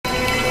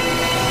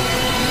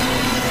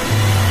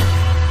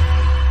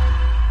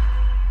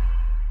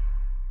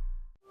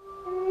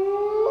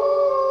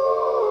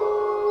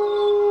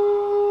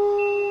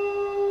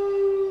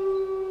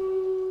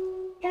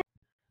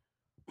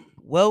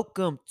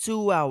Welcome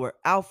to our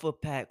Alpha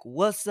Pack.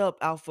 What's up,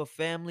 Alpha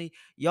family?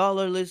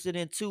 Y'all are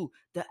listening to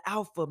the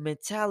Alpha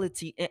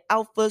Mentality, and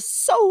Alpha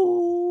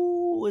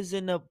Soul is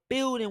in the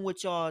building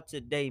with y'all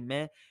today,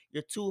 man.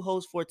 Your two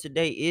hosts for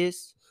today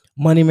is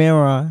Money Man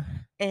Ron.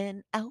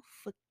 and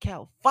Alpha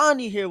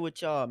Calfani here with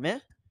y'all,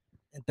 man.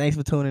 And thanks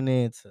for tuning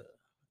in to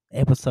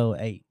episode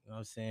 8. You know what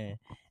I'm saying?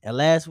 And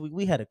last week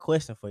we had a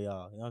question for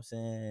y'all. You know what I'm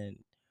saying?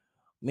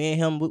 Me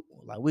and him,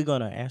 we're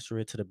gonna answer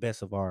it to the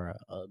best of our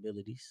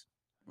abilities.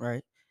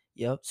 Right?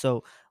 Yep.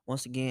 So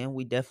once again,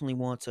 we definitely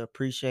want to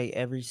appreciate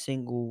every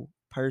single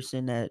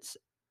person that's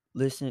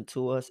listening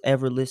to us,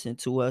 ever listened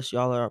to us.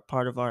 Y'all are a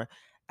part of our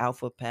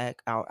Alpha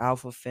Pack, our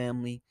Alpha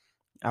family,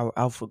 our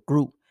Alpha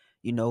group.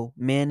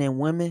 Men and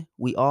women,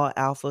 we all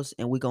alphas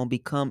and we gonna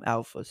become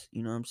alphas.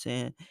 You know what I'm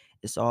saying?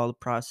 It's all a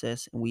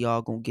process and we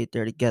all gonna get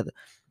there together.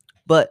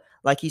 But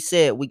like he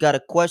said, we got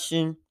a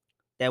question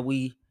that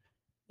we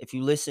if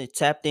you listen,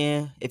 tapped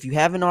in. If you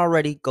haven't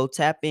already, go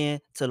tap in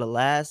to the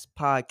last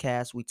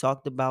podcast. We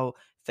talked about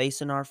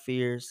facing our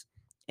fears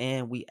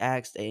and we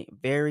asked a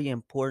very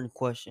important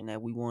question that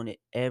we wanted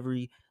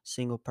every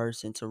single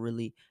person to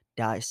really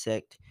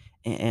dissect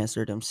and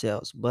answer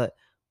themselves. But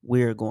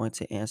we're going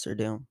to answer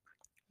them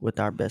with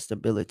our best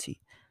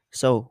ability.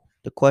 So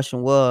the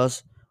question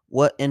was,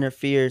 what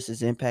interferes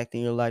is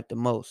impacting your life the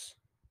most?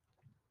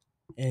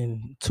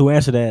 And to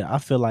answer that, I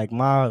feel like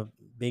my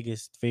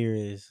biggest fear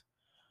is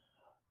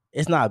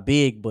it's not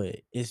big, but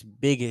it's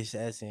biggest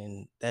as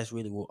in that's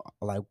really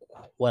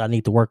what I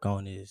need to work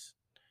on is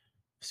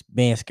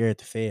being scared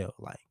to fail.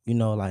 Like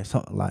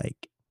something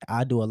like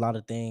I do a lot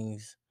of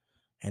things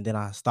and then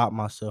I stop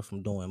myself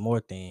from doing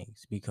more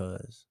things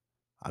because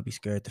I be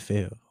scared to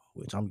fail,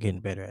 which I'm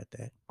getting better at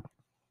that.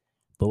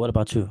 But what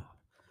about you?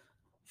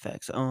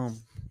 Facts.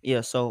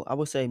 Yeah, so I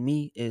would say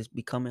me is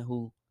becoming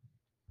who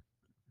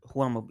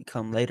I'm gonna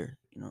become later.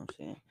 You know what I'm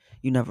saying?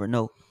 You never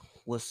know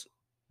what's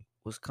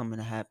what's coming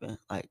to happen.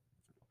 Like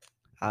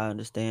I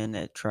understand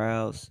that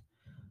trials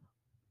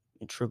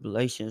and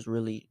tribulations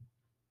really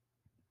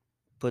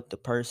put the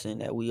person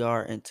that we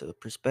are into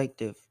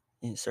perspective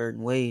in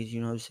certain ways.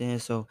 You know what I'm saying?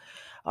 So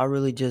I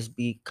really just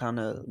be kind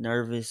of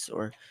nervous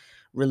or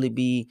really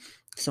be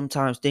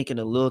sometimes thinking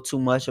a little too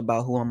much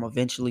about who I'm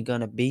eventually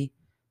gonna be.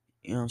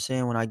 You know what I'm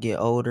saying? When I get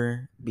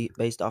older,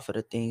 based off of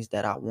the things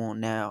that I want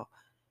now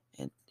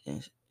and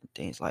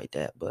things like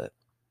that. But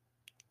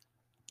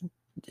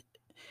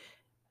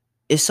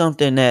it's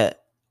something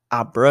that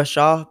I brush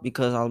off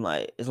because I'm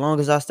like, as long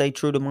as I stay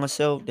true to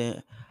myself,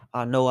 then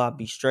I know I'll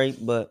be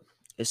straight. But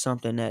it's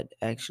something that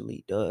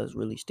actually does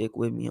really stick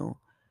with me on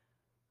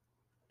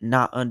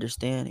not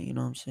understanding. You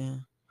know what I'm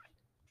saying?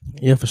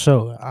 Yeah, for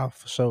sure. I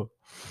for sure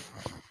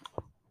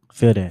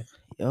feel that.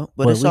 Yep.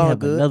 But But it's we all have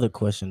good. another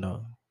question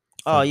though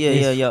Oh for yeah,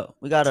 yeah, this yeah.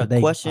 We got a today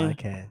question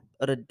podcast.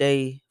 of the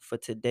day for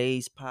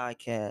today's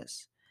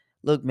podcast.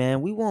 Look,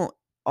 man, we want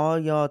all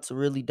y'all to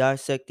really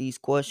dissect these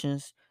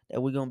questions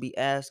that we're gonna be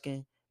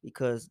asking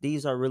because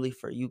these are really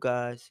for you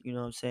guys, you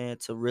know what I'm saying,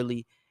 to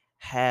really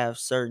have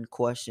certain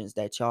questions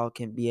that y'all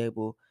can be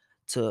able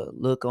to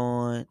look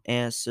on,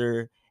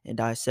 answer, and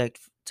dissect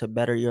to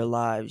better your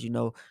lives.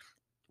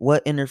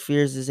 What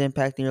interferes is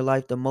impacting your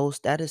life the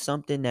most? That is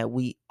something that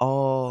we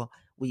all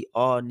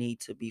need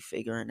to be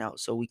figuring out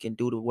so we can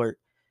do the work.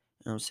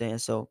 You know what I'm saying?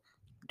 So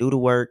do the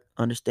work,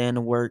 understand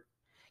the work,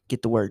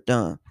 get the work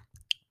done.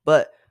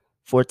 But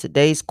for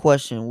today's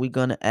question, we're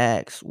going to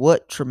ask,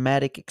 what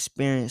traumatic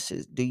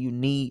experiences do you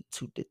need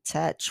to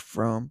detach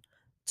from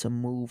to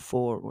move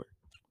forward?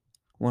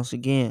 Once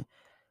again,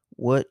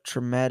 what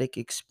traumatic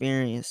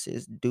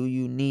experiences do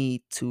you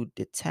need to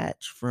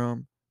detach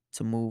from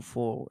to move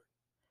forward?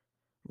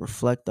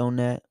 Reflect on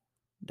that,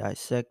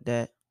 dissect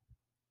that,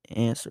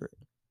 answer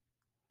it,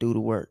 do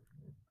the work.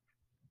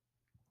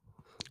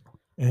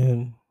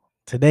 And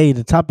today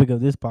the topic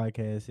of this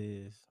podcast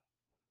is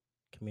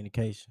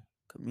communication.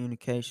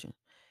 Communication.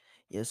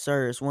 Yes,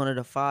 sir. It's one of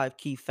the five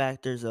key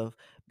factors of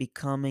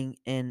becoming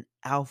an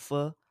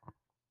alpha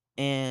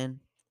and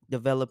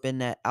developing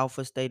that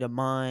alpha state of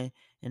mind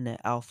and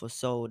that alpha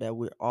soul that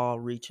we're all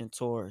reaching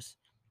towards.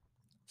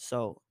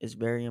 So it's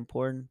very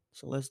important.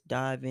 So let's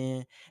dive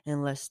in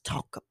and let's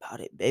talk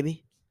about it,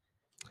 baby.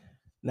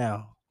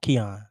 Now,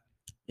 Keon,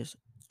 Just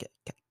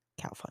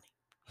cow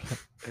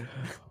funny.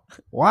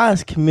 why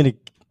is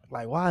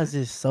why is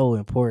this so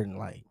important?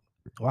 Like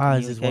why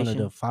is this one of the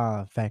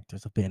Communication. 5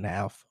 factors of being an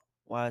alpha?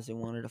 Why is it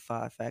one of the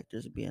five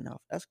factors of being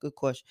alpha? That's a good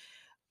question.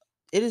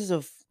 It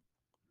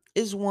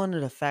is one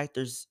of the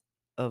factors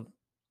of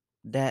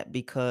that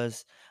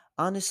because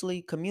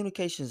honestly,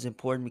 communication is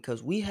important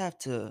because we have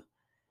to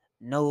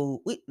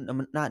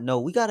not know,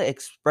 we got to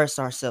express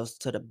ourselves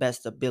to the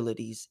best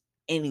abilities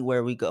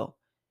anywhere we go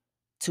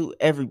to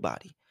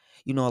everybody.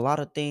 A lot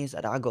of things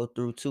that I go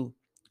through too.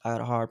 I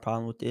had a hard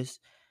problem with this,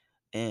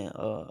 and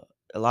a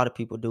lot of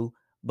people do.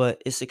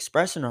 But it's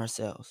expressing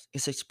ourselves.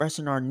 It's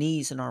expressing our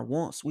needs and our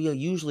wants. We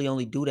usually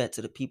only do that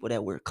to the people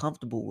that we're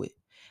comfortable with,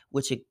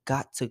 which it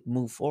got to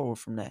move forward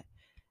from that.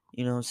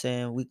 You know what I'm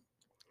saying? We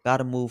got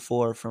to move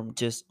forward from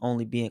just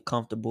only being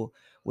comfortable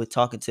with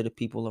talking to the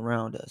people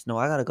around us. No,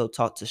 I got to go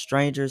talk to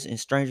strangers, and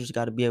strangers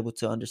got to be able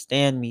to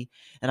understand me,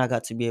 and I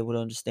got to be able to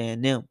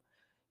understand them.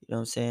 You know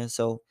what I'm saying?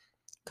 So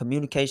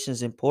communication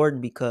is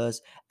important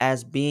because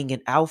as being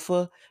an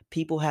alpha,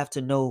 people have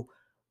to know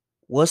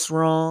what's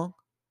wrong.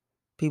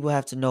 People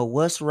have to know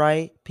what's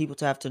right. People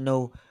have to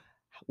know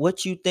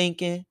what you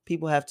thinking.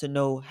 People have to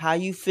know how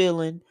you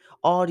feeling.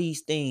 All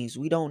these things.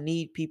 We don't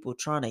need people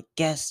trying to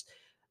guess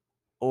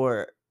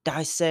or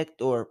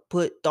dissect or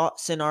put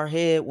thoughts in our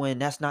head when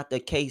that's not the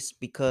case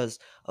because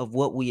of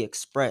what we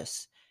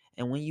express.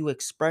 And when you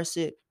express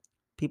it,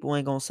 people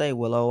ain't gonna say,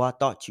 "Well, oh, I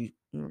thought you."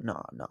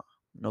 No, no,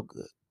 no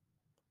good.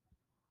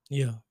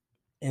 Yeah.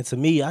 And to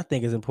me, I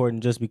think it's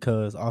important just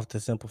because off the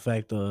simple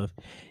fact of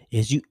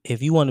is you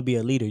if you want to be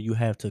a leader, you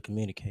have to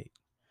communicate.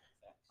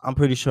 I'm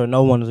pretty sure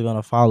no one is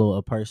gonna follow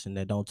a person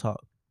that don't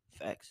talk.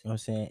 Facts. You know what I'm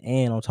saying?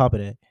 And on top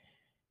of that,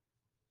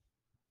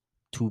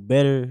 to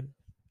better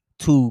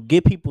to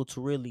get people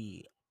to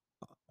really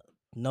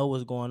know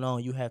what's going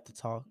on, you have to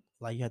talk.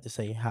 Like you have to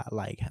say how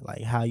like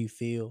how you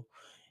feel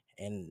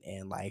and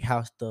like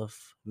how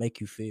stuff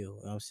make you feel.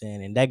 You know what I'm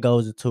saying? And that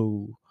goes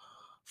into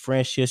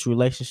friendships,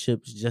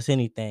 relationships, just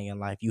anything in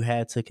life. You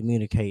had to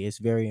communicate. It's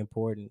very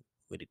important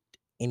with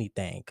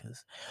anything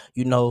because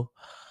you know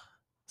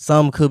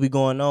something could be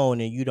going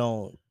on and you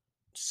don't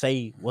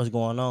say what's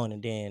going on,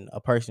 and then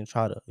a person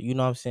try to, you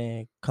know what I'm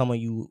saying, come on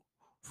you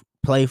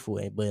playful,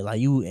 but like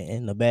you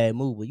in a bad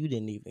mood, but you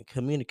didn't even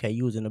communicate.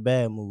 You was in a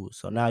bad mood,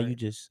 so now you Right.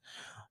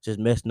 just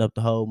messing up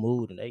the whole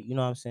mood, and you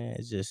know what I'm saying.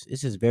 It's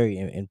just very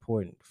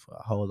important for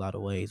a whole lot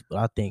of ways, but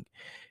I think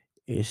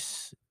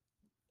it's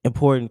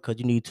important because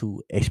you need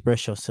to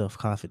express yourself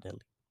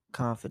confidently.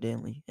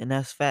 Confidently. And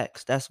that's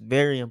facts. That's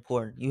very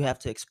important. You have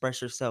to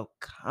express yourself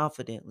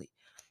confidently.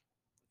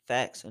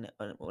 Facts. And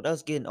with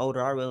us getting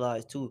older, I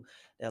realized too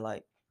that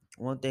like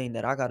one thing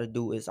that I gotta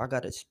do is I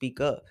gotta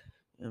speak up.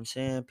 You know what I'm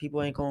saying?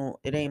 People ain't going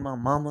it ain't my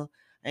mama.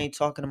 I ain't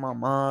talking to my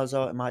moms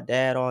or my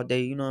dad all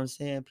day. You know what I'm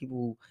saying?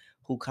 People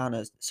who kind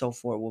of so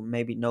forth will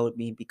maybe know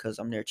me because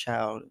I'm their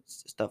child and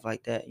stuff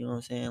like that. You know what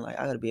I'm saying? Like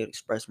I gotta be able to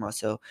express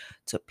myself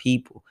to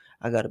people.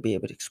 I gotta be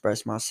able to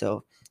express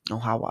myself on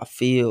how I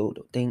feel,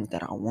 the things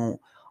that I want,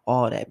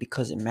 all that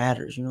because it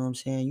matters. You know what I'm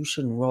saying? You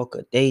shouldn't walk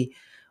a day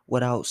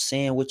without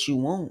saying what you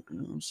want. You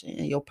know what I'm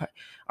saying?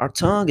 Our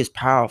tongue is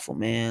powerful,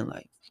 man.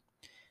 Like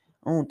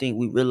I don't think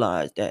we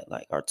realize that.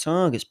 Like our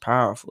tongue is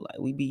powerful. Like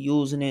we be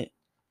using it.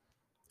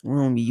 We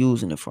don't be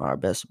using it for our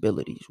best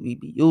abilities. We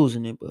be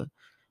using it, but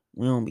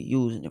we don't be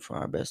using it for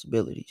our best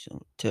abilities.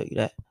 I'll tell you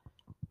that.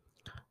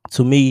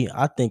 To me,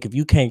 I think if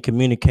you can't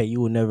communicate, you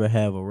will never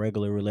have a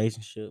regular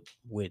relationship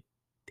with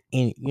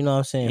any, you know what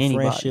I'm saying,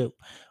 Anybody. friendship,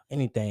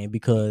 anything.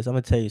 Because I'm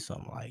gonna tell you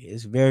something, like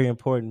it's very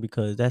important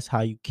because that's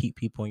how you keep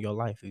people in your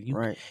life.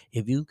 Right.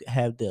 If you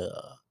have the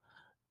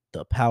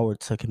power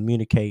to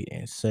communicate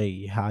and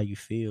say how you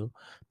feel,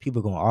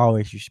 people gonna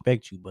always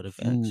respect you. But if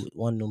you Facts.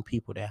 one of them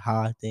people that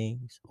hide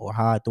things or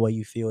hide the way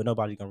you feel,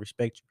 nobody's gonna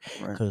respect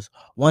you. Right. Because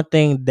one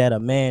thing that a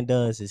man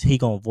does is he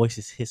gonna voice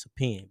his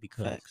opinion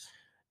because Facts.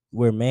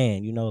 we're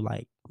man,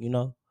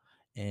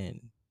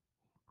 and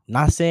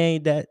not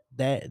saying that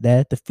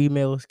the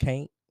females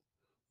can't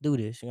do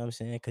this, you know what I'm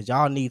saying? Because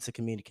y'all need to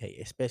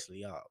communicate, especially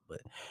y'all.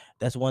 But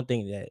that's one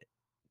thing that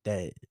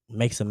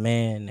makes a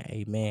man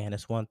a man.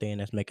 That's one thing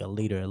that's make a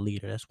leader a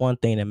leader. That's one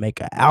thing that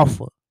make an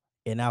alpha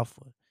is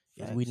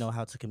we Facts. know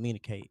how to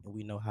communicate and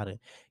we know how to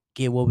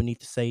get what we need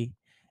to say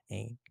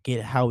and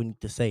get how we need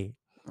to say it.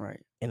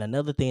 Right. And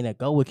another thing that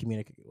go with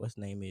communicate, what's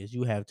the name is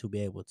you have to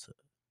be able to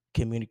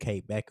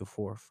communicate back and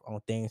forth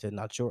on things that's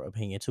not your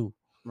opinion too.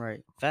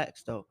 Right.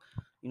 Facts though.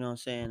 You know what I'm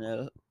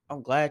saying?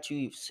 I'm glad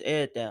you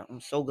said that.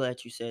 I'm so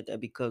glad you said that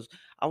because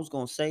I was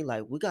gonna say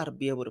like we gotta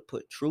be able to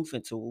put truth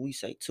into what we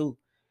say too.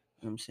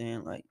 You know what I'm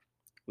saying? Like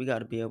we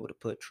gotta be able to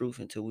put truth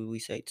into what we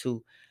say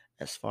too,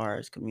 as far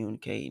as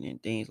communicating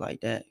and things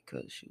like that.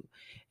 Cause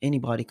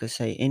anybody could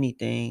say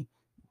anything,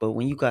 but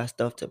when you got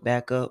stuff to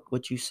back up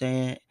what you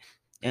saying,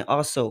 and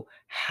also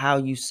how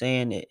you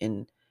saying it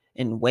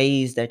in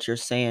ways that you're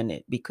saying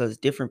it, because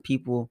different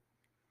people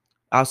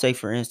I'll say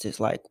for instance,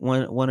 like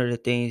one of the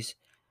things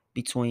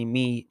between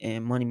me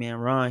and Money Man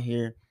Ron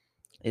here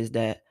is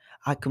that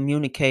I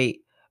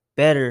communicate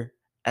better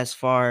as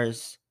far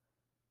as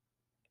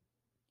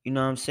you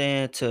know what I'm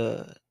saying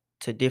to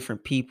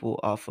different people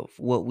off of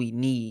what we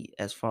need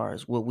as far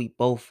as what we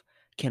both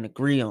can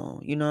agree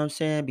on. You know what I'm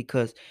saying?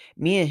 Because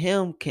me and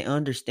him can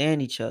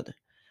understand each other,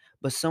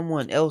 but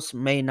someone else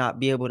may not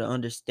be able to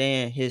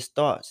understand his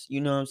thoughts.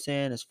 You know what I'm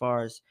saying? As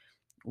far as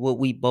what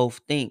we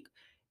both think,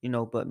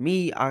 but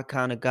me, I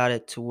kind of got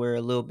it to where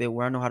a little bit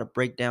where I know how to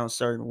break down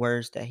certain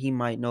words that he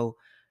might know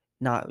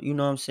not, you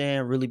know what I'm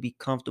saying, really be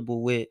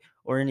comfortable with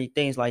or any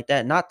things like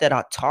that. Not that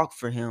I talk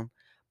for him,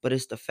 but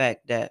it's the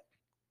fact that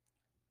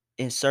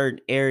in certain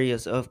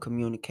areas of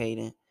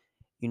communicating,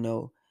 you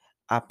know,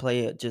 I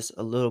play just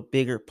a little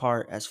bigger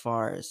part as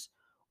far as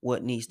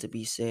what needs to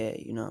be said,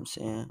 you know what I'm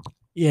saying?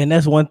 Yeah, and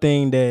that's one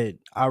thing that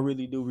I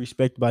really do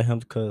respect about him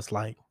because,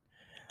 like,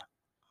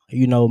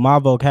 my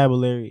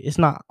vocabulary, it's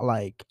not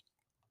like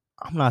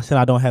I'm not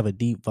saying I don't have a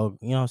deep you know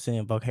what I'm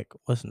saying,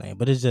 what's the name?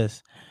 But it's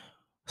just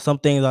some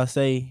things I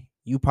say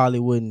you probably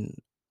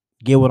wouldn't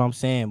get what I'm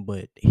saying,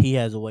 but he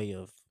has a way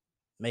of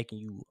making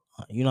you,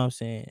 you know what I'm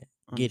saying,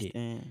 get it.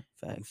 Understand.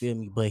 You Facts. feel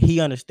me? But he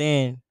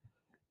understand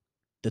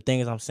the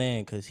things I'm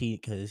saying because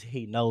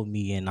he know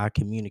me and I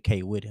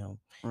communicate with him.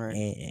 Right.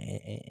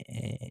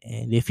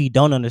 And if he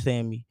don't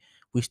understand me,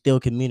 we still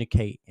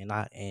communicate and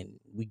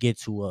we get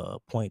to a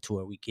point to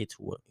where we get to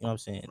what you know what I'm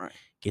saying, Right.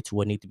 get to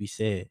what need to be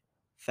said.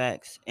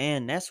 Facts.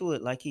 And that's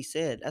what, like he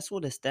said, that's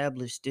what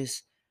established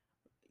this,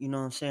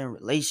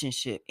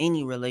 relationship,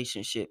 any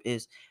relationship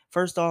is,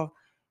 first off,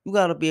 you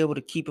got to be able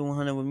to keep it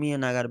 100 with me,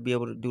 and I got to be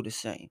able to do the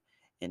same.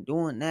 And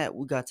doing that,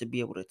 we got to be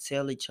able to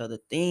tell each other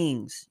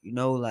things,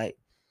 like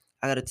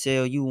I got to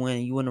tell you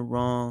when you in the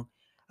wrong.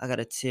 I got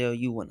to tell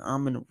you when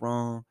I'm in the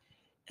wrong.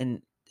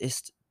 And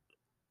it's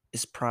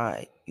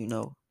pride.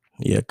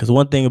 Yeah, because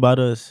one thing about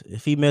us,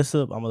 if he mess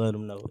up, I'm gonna let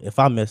him know. If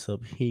I mess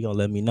up, he gonna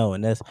let me know,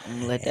 and that's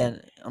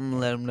and I'm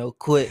gonna let them know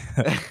quick.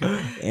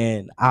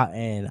 and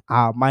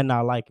I might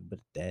not like it, but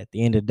at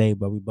the end of the day,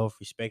 but we both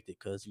respect it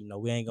because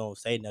we ain't gonna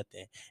say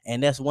nothing.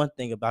 And that's one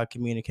thing about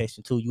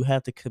communication too. You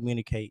have to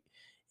communicate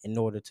in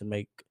order to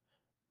make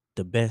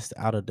the best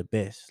out of the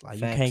best. Like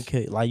Facts.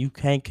 you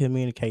can't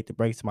communicate to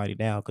break somebody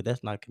down because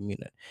that's not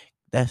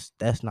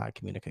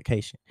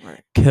communication.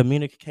 Right.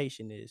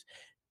 Communication is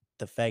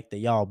the fact that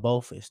y'all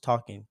both is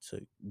talking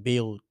to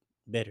build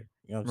better.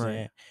 You know what I'm Right.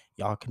 saying?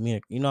 Y'all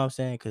communicate. You know what I'm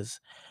saying? Because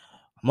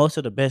most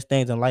of the best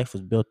things in life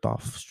was built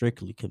off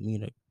strictly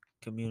communicate.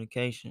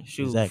 Communication.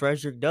 Shoot, Exactly.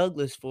 Frederick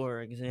Douglass, for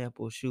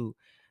example. Shoot,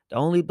 the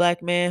only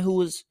black man who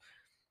was,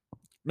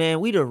 man,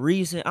 we the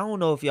reason. I don't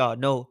know if y'all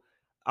know.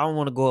 I don't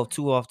want to go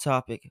too off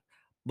topic,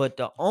 but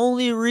the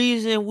only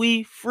reason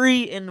we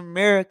free in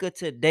America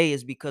today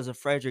is because of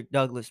Frederick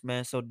Douglass,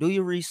 man. So do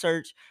your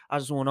research. I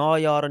just want all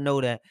y'all to know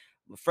that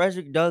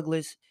Frederick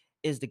Douglass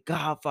is the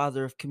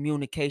godfather of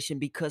communication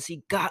because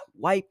he got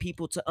white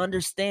people to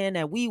understand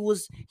that we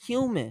was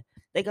human.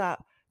 They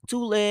got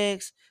two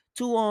legs,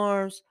 two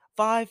arms,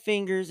 five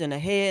fingers, and a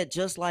head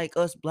just like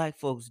us black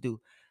folks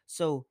do.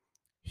 So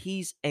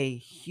he's a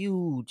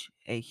huge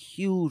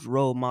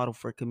role model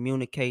for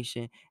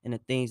communication and the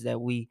things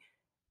that we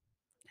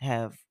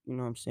have,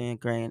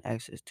 gained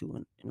access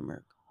to in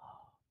America.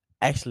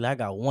 Actually, I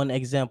got one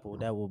example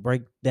that will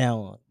break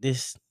down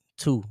this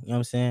too. You know what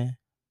I'm saying?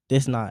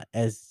 This Mhm. not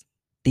as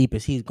deep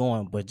as he's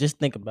going, but just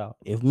think about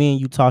if me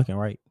and you talking,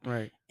 right?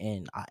 Right.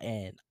 And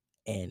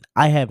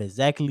I have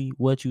exactly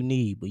what you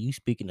need, but you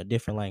speaking a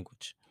different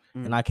language,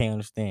 and Mm. I can't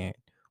understand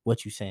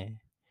what you saying.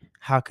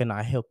 How can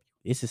I help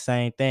you? It's the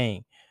same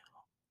thing.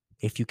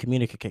 If you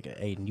communicate,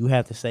 and you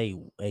have to say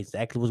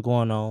exactly what's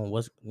going on,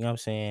 what's you know what I'm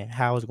saying,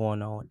 how it's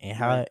going on, and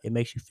Right. how it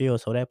makes you feel,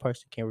 so that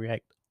person can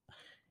react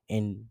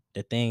in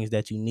the things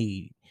that you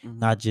need, Hmm.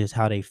 not just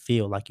how they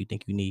feel like you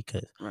think you need.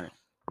 Because Right.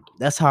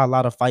 that's how a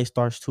lot of fight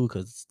starts too.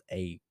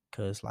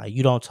 Because like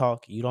you don't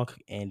talk, you don't,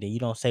 and then you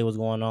don't say what's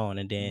going on,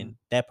 and Hmm. then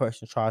that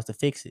person tries to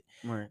fix it,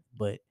 Right.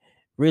 but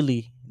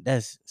really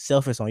that's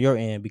selfish on your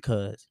end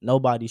because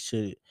nobody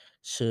should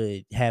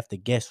have to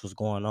guess what's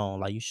going on.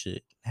 Like you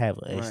should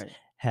Right.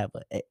 have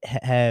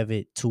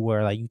it to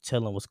where like you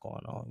tell them what's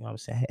going on. You know what I'm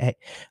saying?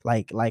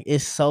 Like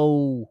it's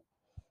so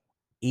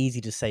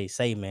easy to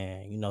say,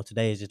 man,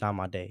 today is just not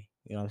my day.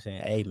 You know what I'm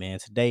saying? Hey man,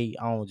 today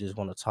I don't just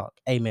want to talk.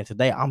 Hey man,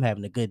 today I'm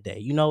having a good day.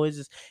 It's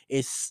just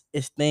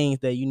it's things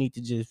that you need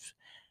to just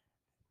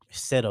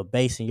set a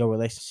base in your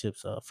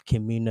relationships of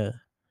communication,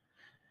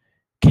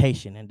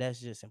 and that's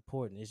just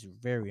important. It's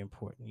very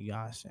important. You know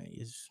what I'm saying?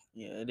 It's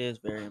Yeah, it is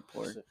very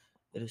important.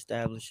 It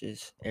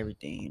establishes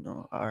everything.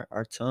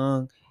 Our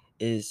tongue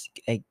is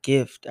a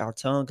gift. Our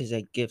tongue is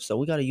a gift. So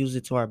we got to use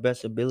it to our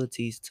best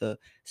abilities to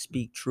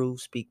speak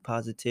truth, speak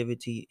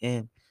positivity,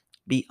 and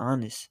be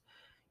honest.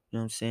 You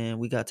know what I'm saying?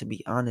 We got to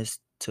be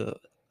honest to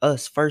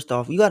us. First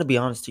off, you got to be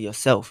honest to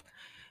yourself.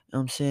 You know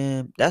what I'm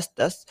saying? That's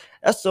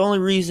the only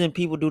reason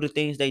people do the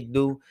things they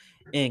do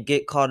and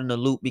get caught in the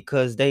loop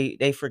because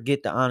they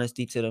forget the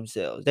honesty to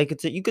themselves.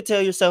 You could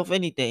tell yourself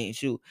anything.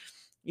 Shoot,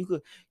 you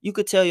could you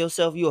could tell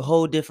yourself you're a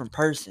whole different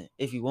person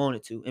if you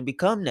wanted to and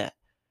become that.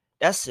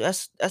 That's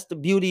the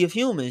beauty of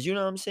humans. You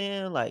know what I'm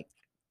saying? Like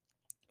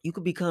you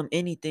could become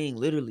anything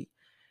literally,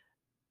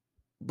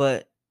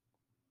 but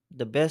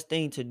the best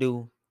thing to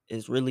do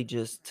is really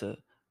just to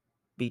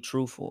be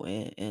truthful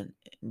and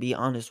be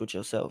honest with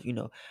yourself.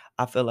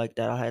 I feel like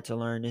that I had to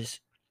learn this,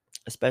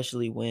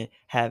 especially when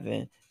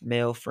having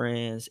male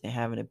friends and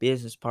having a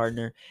business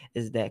partner,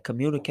 is that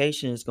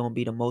communication is going to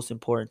be the most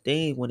important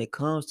thing when it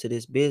comes to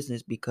this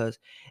business. Because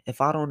if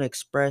I don't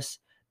express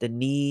the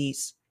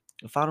needs,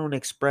 if I don't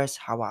express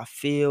how I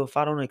feel, if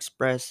I don't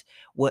express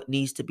what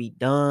needs to be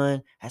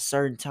done at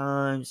certain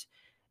times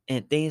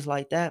and things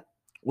like that,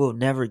 we'll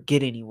never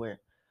get anywhere.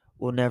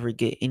 We'll never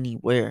get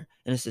anywhere.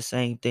 And it's the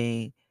same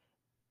thing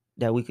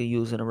that we could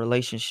use in a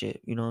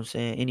relationship. You know what I'm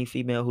saying? Any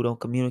female who don't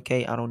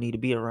communicate, I don't need to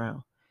be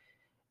around.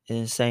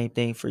 And same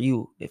thing for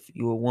you. If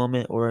you a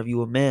woman or if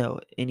you a male,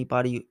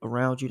 anybody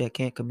around you that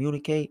can't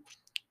communicate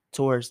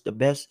towards the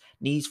best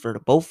needs for the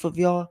both of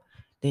y'all,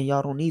 then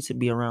y'all don't need to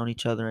be around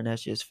each other, and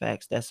that's just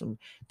facts. That's some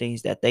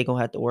things that they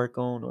gonna have to work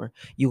on, or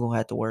you gonna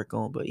have to work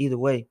on. But either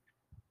way,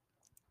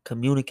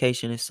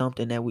 communication is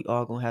something that we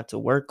all gonna have to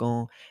work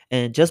on.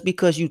 And just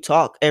because you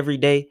talk every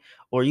day,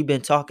 or you've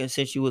been talking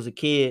since you was a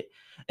kid,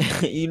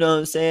 you know what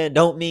I'm saying,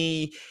 don't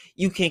mean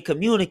you can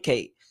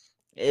communicate.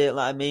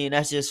 I mean,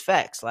 that's just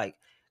facts. Like,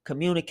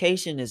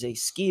 communication is a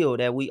skill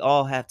that we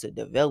all have to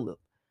develop.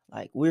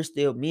 Like,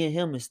 me and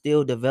him is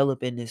still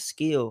developing this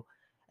skill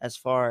as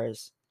far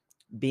as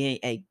being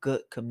a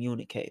good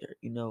communicator,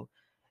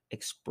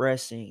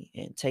 expressing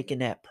and taking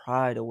that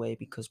pride away,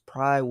 because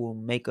pride will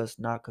make us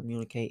not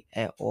communicate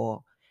at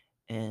all.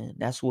 And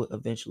that's what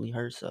eventually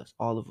hurts us,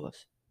 all of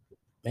us.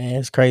 Man,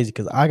 it's crazy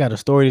because I got a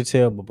story to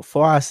tell. But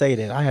before I say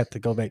that, I have to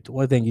go back to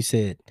one thing you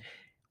said.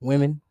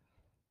 Women,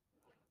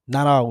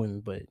 not all women,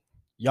 but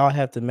y'all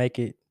have to make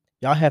it.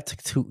 Y'all have to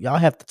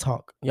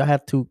talk. Y'all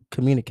have to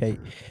communicate.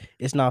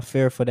 It's not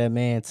fair for that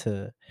man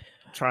to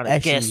Try to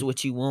guess actually,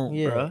 what you want,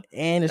 yeah, bruh.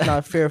 and it's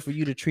not fair for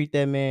you to treat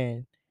that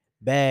man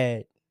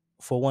bad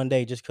for one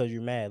day just because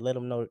you're mad. Let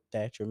him know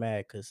that you're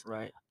mad. Because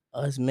Right,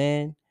 us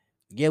men,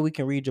 yeah, we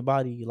can read your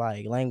body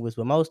like language,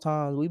 but most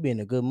times we be in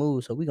a good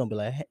mood, so we gonna be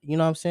like, hey, you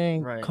know what I'm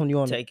saying? right. Come to you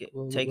on a Take it,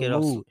 take good it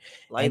off mood,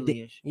 and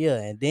lightly. yeah,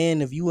 and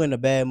then if you in a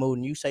bad mood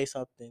and you say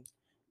something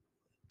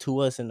to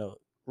us in a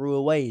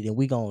real way, then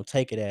we gonna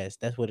take it as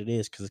that's what it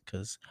is,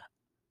 cause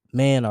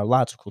men are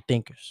logical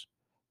thinkers,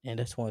 and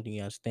that's one thing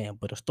you understand.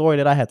 But a story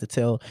that I have to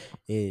tell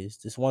is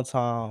this one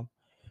time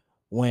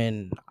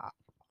when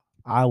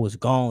I was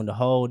gone the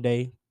whole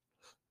day.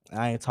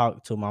 I ain't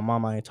talked to my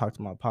mom. I ain't talked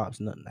to my pops.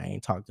 Nothing. I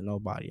ain't talked to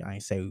nobody. I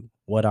ain't say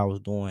what I was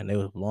doing. They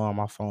was blowing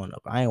my phone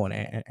up. I ain't want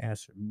to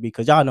answer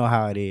because y'all know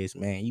how it is,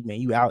 man.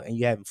 You out and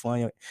you having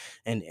fun,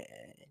 and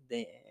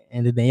then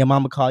then your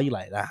mama call you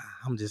like,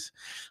 I'm just,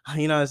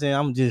 you know what I'm saying.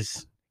 I'm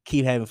just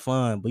keep having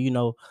fun, but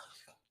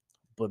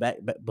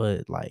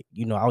but like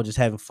I was just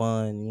having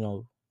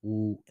fun,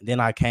 And then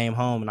I came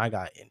home and I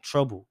got in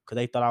trouble because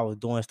they thought I was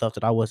doing stuff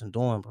that I wasn't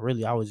doing, but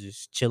really I was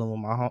just chilling with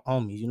my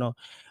homies.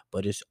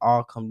 But it's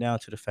all come down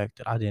to the fact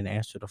that I didn't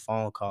answer the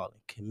phone call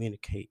and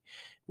communicate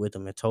with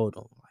them and told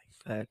them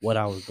like what Facts.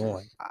 I was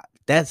doing.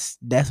 That's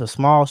a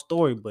small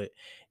story, but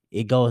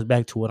it goes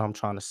back to what I'm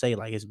trying to say.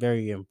 Like it's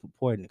very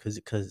important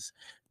because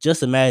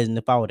just imagine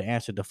if I would have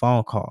answered the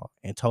phone call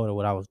and told her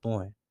what I was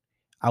doing,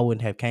 I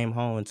wouldn't have came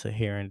home to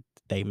hearing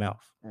their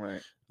mouth.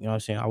 Right. You know what I'm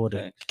saying? I would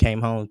have Facts.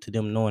 came home to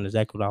them knowing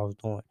exactly what I was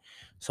doing.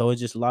 So it's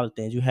just a lot of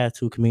things you have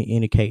to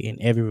communicate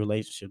in every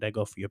relationship. That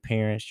go for your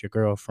parents, your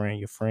girlfriend,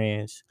 your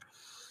friends,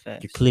 your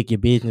Facts. clique, your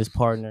business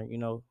partner.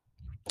 Just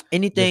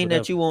Anything that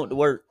whatever. you want to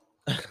work.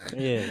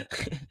 Yeah,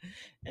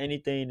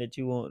 Anything that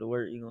you want to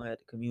work, you're gonna have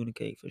to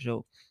communicate for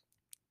sure.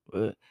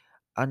 But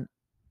I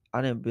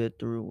I done been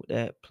through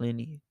that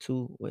plenty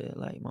too, with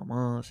like my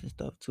mom's and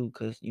stuff too,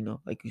 cause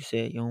like you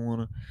said, you don't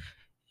wanna.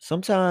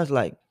 Sometimes,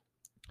 like,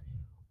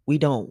 we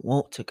don't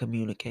want to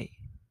communicate,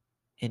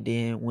 and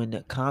then when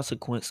the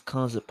consequence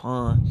comes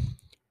upon,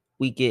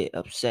 we get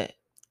upset.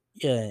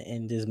 yeah,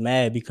 and just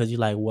mad because you're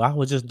like, well, I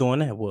was just doing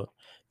that. Well,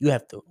 you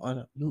have to,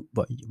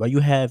 but you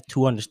have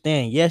to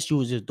understand. Yes, you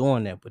was just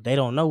doing that, but they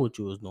don't know what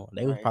you was doing.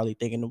 They was Right. probably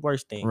thinking the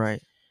worst things.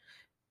 Right.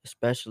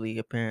 Especially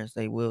your parents,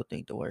 they will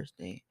think the worst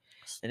thing.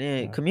 And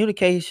then Yeah,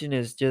 communication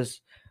is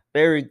just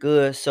very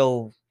good.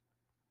 So,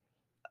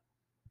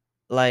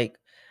 like,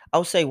 I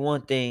would say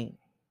one thing,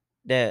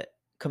 that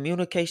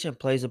communication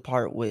plays a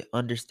part with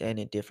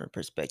understanding different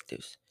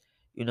perspectives.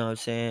 You know what I'm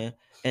saying?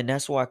 And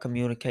that's why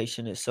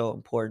communication is so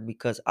important,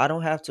 because I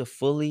don't have to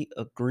fully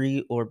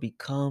agree or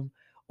become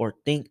or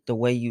think the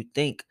way you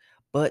think,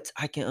 but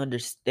I can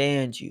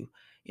understand you,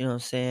 you know what I'm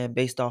saying,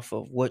 based off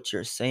of what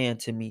you're saying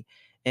to me.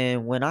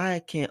 And when I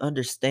can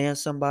understand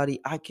somebody,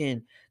 I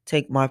can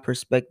take my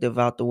perspective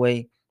out the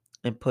way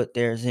and put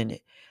theirs in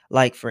it.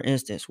 Like, for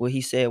instance, what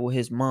he said with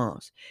his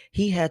mom's,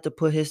 he had to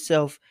put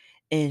himself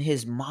in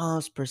his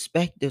mom's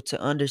perspective to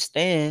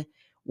understand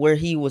where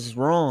he was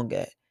wrong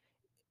at.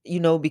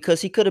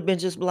 Because he could have been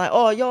just like,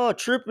 "Oh, y'all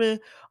tripping.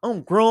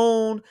 I'm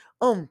grown.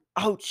 I'm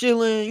out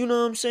chilling. You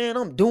know what I'm saying?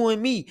 I'm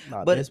doing me."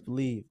 nah, But best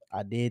believe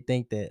I did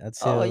think that oh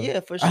until yeah,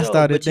 for I sure.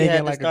 started But you thinking had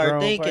to like a start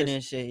grown thinking person.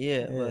 and shit.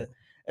 Yeah, Yeah. but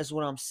that's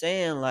what I'm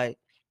saying. Like,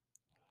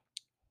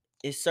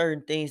 it's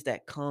certain things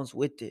that comes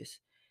with this,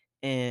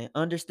 and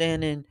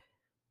understanding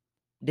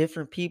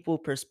different people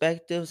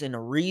perspectives and the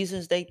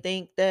reasons they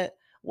think that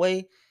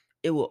way,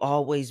 it will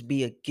always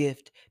be a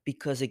gift,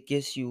 because it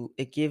gives you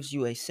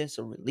a sense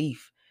of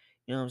relief.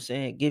 You know what I'm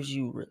saying? It gives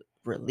you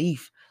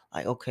relief.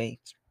 Like, okay,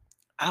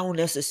 I don't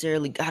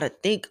necessarily gotta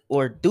think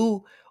or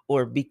do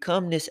or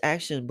become this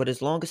action, but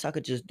as long as I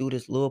could just do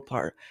this little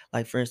part,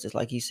 like, for instance,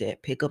 like he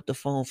said, pick up the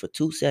phone for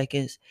 2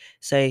 seconds,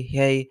 say,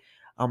 "Hey,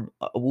 I'm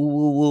woo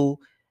woo woo,"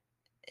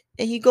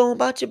 and you go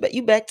about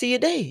you back to your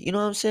day. You know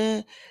what I'm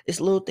saying?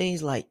 It's little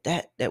things like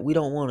that that we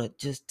don't want to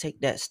just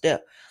take that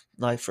step.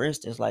 Like, for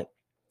instance, like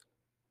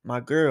my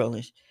girl,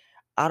 and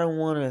I don't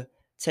want to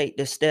take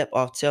the step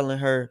off telling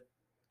her,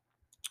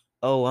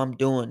 "Oh, I'm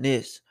doing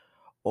this,"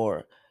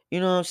 or, you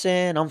know what I'm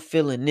saying, "I'm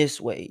feeling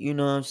this way." You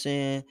know what I'm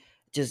saying?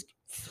 Just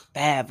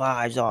bad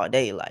vibes all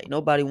day. Like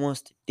nobody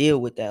wants to deal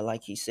with that.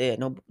 Like he said,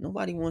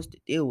 nobody wants to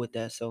deal with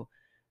that. So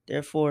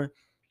therefore,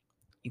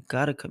 you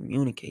gotta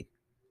communicate.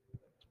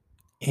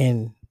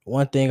 And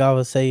one thing I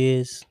would say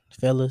is,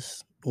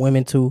 fellas,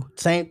 women too,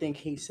 same thing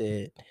he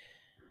said.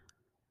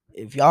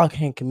 If y'all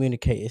can't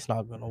communicate, it's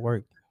not gonna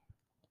work.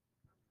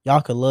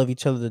 Y'all could love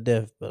each other to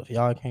death, but if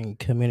y'all can't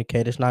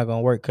communicate, it's not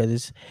gonna work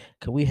because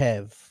we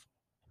have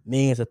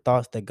millions of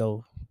thoughts that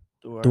go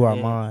Through our through our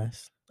head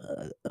minds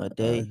a a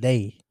day,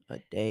 day, a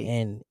day,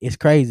 and it's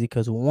crazy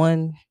because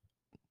one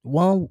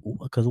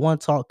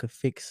talk could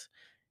fix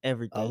a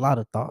everything. lot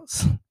of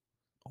thoughts.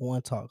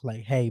 One talk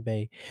like, "Hey,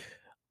 babe,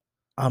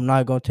 I'm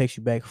not gonna text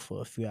you back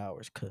for a few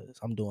hours because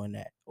I'm doing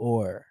that,"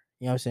 or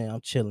you know what I'm saying,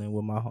 I'm chilling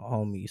with my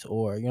homies,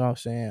 or you know what I'm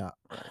saying,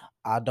 Right,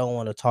 I don't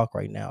want to talk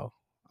right now.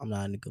 I'm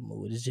not in a good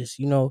mood. It's just,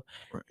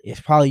 right.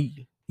 it's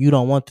probably you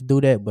don't want to do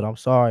that, but I'm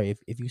sorry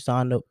if you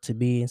signed up to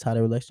be inside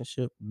a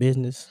relationship,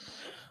 business,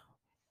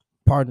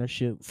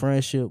 partnership,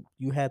 friendship,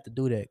 you have to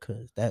do that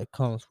because that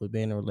comes with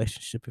being in a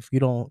relationship. If you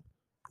don't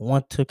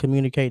want to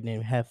communicate,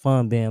 then have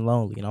fun being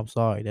lonely. And I'm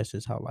sorry, that's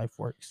just how life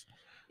works.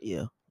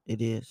 Yeah,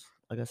 it is.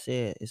 Like I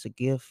said, it's a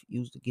gift.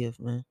 Use the gift,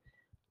 man.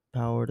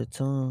 Power of the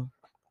tongue.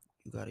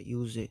 You gotta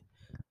use it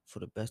for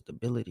the best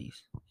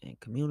abilities and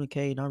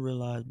communicate. And I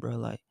realized, bro,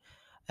 like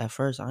at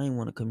first I didn't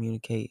want to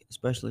communicate,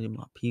 especially to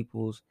my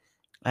peoples.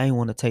 I didn't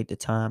want to take the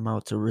time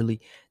out to really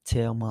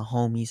tell my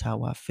homies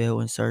how I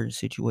felt in certain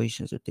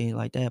situations or things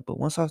like that. But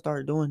once I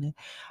started doing it,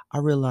 I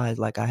realized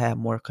like I had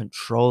more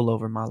control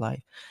over my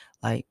life.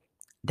 Like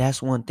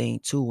that's one thing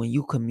too. When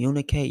you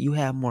communicate, you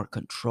have more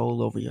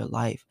control over your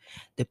life.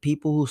 The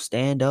people who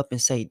stand up and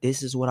say,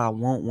 "This is what I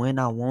want, when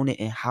I want it,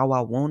 and how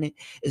I want it,"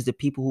 is the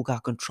people who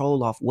got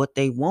control off what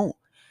they want.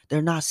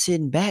 They're not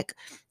sitting back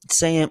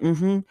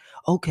saying,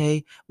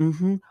 okay,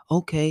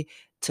 okay,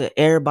 to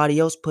everybody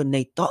else putting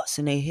their thoughts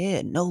in their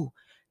head. No,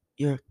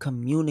 you're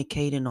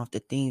communicating off the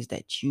things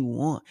that you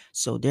want.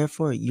 So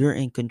therefore, you're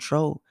in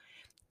control.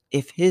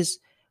 If his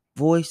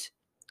voice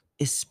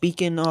is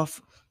speaking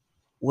off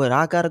what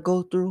I gotta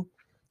go through,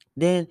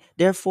 then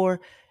therefore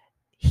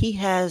he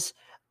has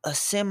a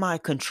semi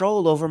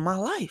control over my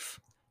life.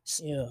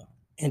 Yeah.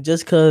 And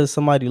just because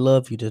somebody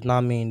love you does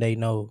not mean they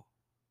know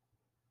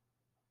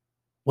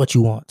what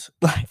you want.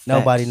 Like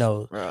nobody Facts,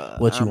 knows bro.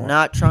 what you I'm want.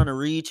 not trying to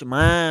read your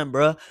mind,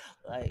 bro.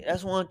 Like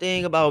that's one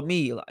thing about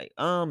me. Like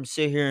I'm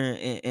sit here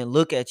and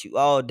look at you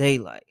all day.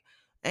 Like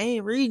I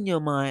ain't reading your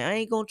mind. I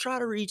ain't gonna try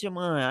to read your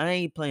mind. I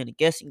ain't playing a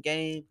guessing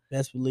game.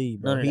 Best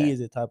believe, bro. None of He that. is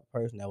the type of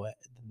person that will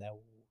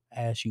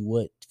ask you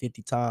what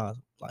 50 times.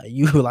 Like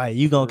you like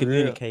you gonna For real.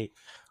 communicate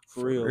for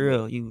For real, but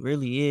real. You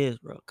really is,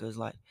 bro. Cause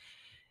like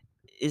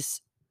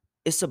it's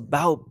it's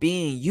about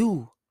being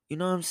you. You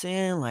know what I'm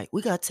saying? Like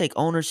we gotta take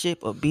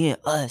ownership of being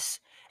us.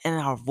 And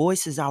our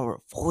voice is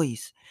our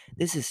voice.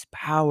 This is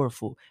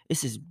powerful.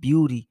 This is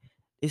beauty.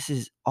 This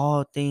is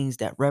all things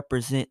that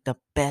represent the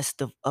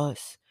best of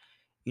us.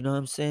 You know what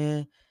I'm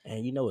saying?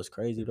 and you know what's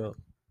crazy though?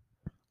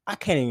 I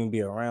can't even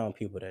be around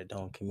people that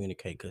don't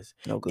communicate because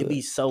No it good.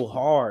 be so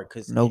hard.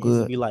 Because No it's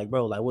good. be like,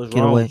 bro, like what's Get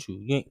wrong away. with you?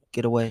 You ain't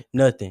Get away.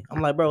 nothing.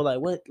 I'm like, bro, like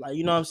what? Like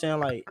you know what I'm saying?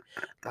 Like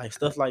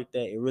stuff like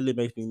that. It really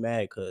makes me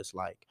mad because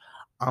like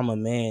I'm a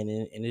man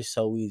and it's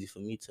so easy for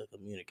me to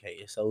communicate.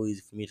 It's so easy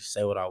for me to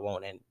say what I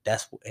want and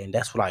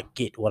that's what I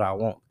get what I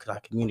want because I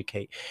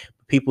communicate.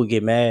 People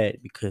get mad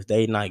because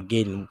they not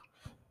getting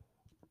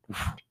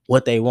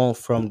what they want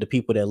from the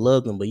people that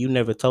love them, but you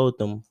never told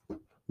them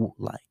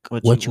like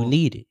What you what you want.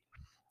 needed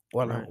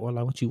Right. or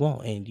like what you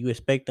want, and you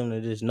expect them to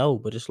just know.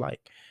 But it's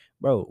like,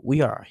 bro, we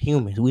are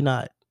humans. We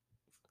not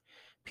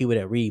people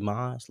that read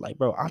minds. Like,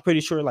 bro, I'm pretty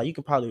sure like you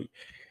can probably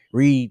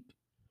read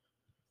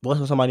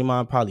what's on somebody's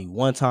mind probably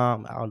one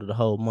time out of the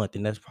whole month,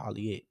 and that's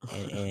probably it.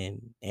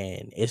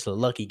 And it's a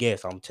lucky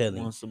guess. I'm telling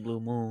you. Once the blue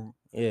moon.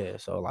 Yeah.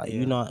 So like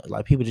Yeah.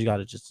 like people just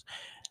gotta just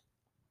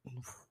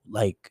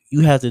like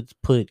you have to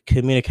put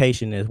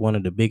communication as one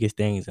of the biggest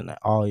things in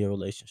all your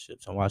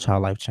relationships and watch how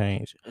life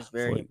change It's for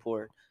very you.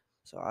 important.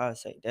 So I would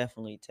say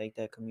definitely take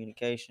that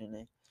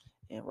communication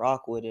and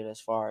rock with it as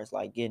far as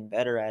like getting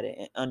better at it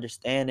and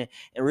understanding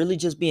and really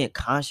just being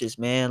conscious,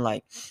 man.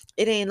 Like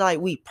it ain't like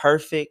we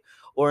perfect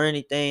or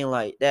anything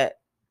like that.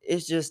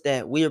 It's just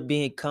that we're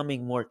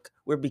becoming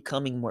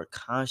more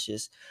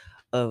conscious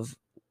of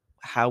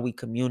how we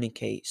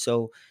communicate.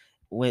 So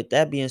with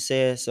that being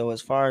said, so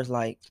as far as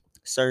like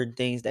certain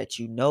things that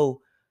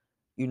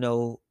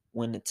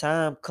when the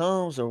time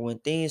comes or when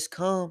things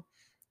come,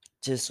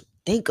 just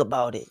think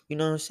about it. You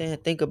know what I'm saying?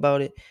 Think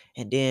about it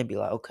and then be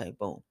like, okay,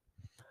 boom.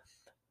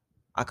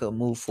 I could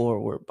move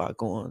forward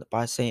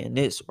by saying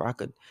this, or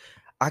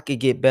I could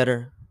get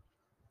better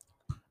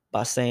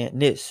by saying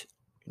this.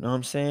 You know what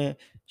I'm saying?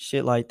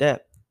 Shit like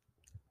that.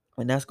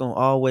 And that's gonna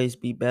always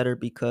be better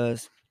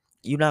because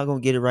you're not gonna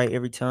get it right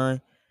every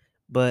time.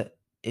 But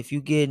if you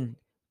getting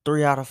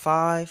 3 out of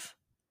 5,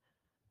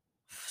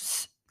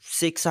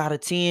 6 out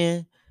of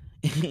 10,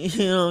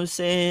 you know what I'm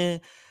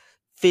saying?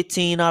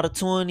 15 out of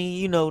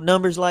 20,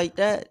 numbers like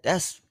that,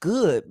 that's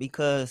good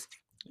because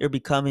you're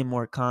becoming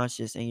more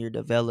conscious and you're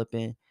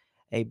developing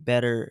a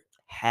better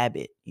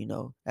habit.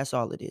 That's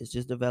all it is.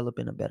 Just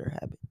developing a better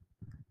habit.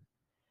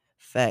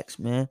 Facts,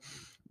 man.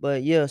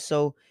 But yeah,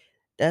 so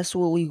that's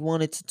what we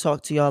wanted to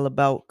talk to y'all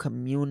about.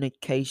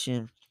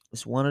 Communication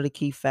is one of the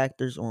key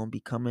factors on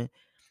becoming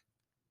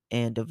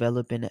and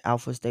developing the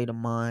alpha state of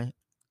mind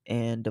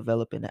and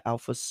developing the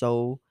alpha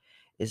soul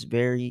is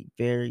very,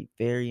 very,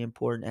 very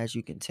important, as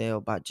you can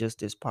tell by just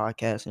this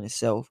podcast in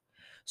itself.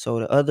 So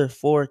the other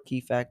four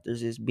key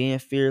factors is being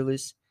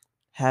fearless,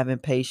 having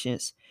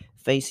patience,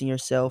 facing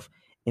yourself,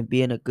 and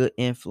being a good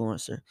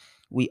influencer.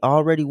 We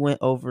already went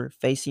over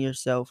facing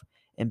yourself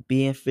and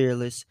being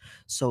fearless.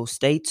 So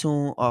stay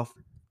tuned off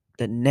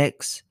the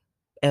next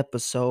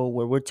episode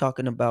where we're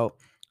talking about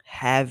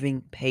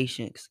having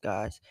patience,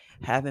 guys.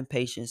 Having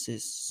patience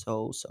is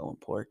so, so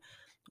important,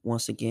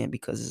 once again,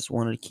 because it's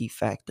one of the key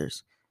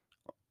factors.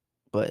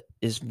 But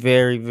it's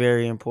very,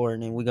 very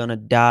important, and we're going to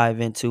dive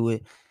into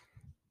it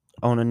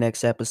on the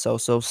next episode.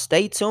 So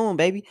stay tuned,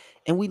 baby.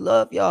 And we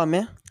love y'all,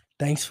 man.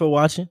 Thanks for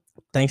watching.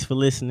 Thanks for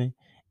listening.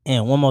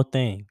 And one more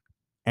thing,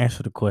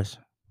 answer the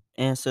question.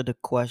 Answer the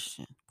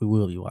question. We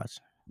will be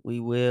watching. We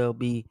will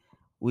be.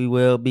 We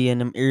will be in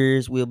them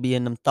ears. We'll be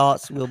in them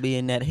thoughts. We'll be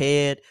in that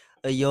head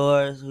of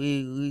yours.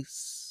 We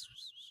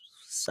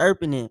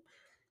serping him.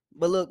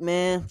 But look,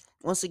 man,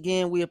 once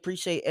again, we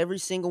appreciate every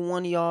single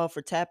one of y'all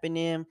for tapping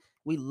in.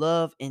 We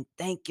love and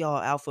thank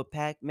y'all, Alpha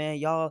Pack, man.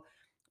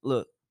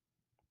 Look,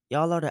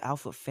 y'all are the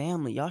Alpha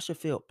family. Y'all should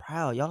feel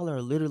proud. Y'all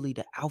are literally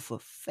the Alpha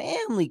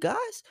family,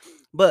 guys.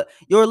 But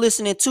you're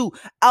listening to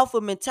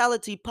Alpha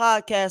Mentality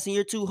Podcast, and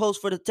your two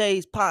hosts for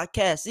today's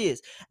podcast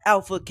is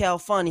Alpha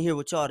Calfani here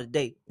with y'all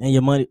today. And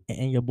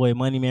your boy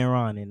Money Man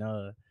Ron. And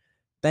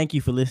thank you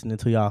for listening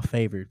to y'all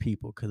favorite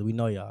people, because we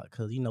know y'all,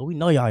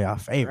 y'all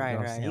favorite. You know what I'm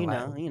Right. saying?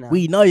 Like, You know.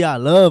 we know y'all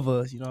love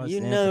us. You know what I'm You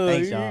saying? But know,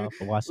 thanks y'all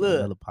for watching look,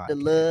 another the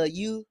podcast. love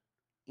you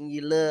and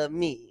you love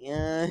me.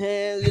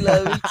 We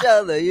love each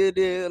other. You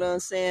do what I'm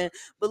saying?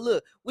 But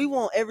look, we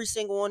want every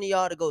single one of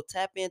y'all to go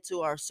tap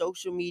into our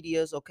social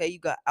medias. Okay, you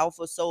got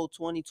Alpha Soul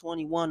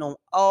 2021 on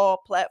all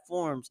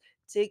platforms: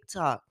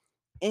 TikTok,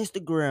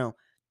 Instagram,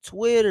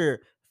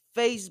 Twitter,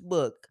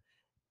 Facebook.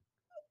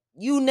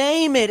 You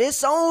name it,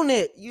 it's on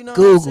it. You know what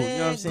I'm Google, you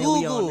know what I'm saying?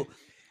 saying? We on it.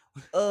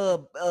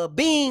 Google,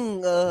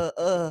 Bing,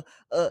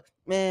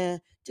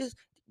 man, just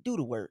do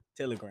the work.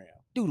 Telegram.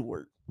 Do the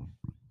work.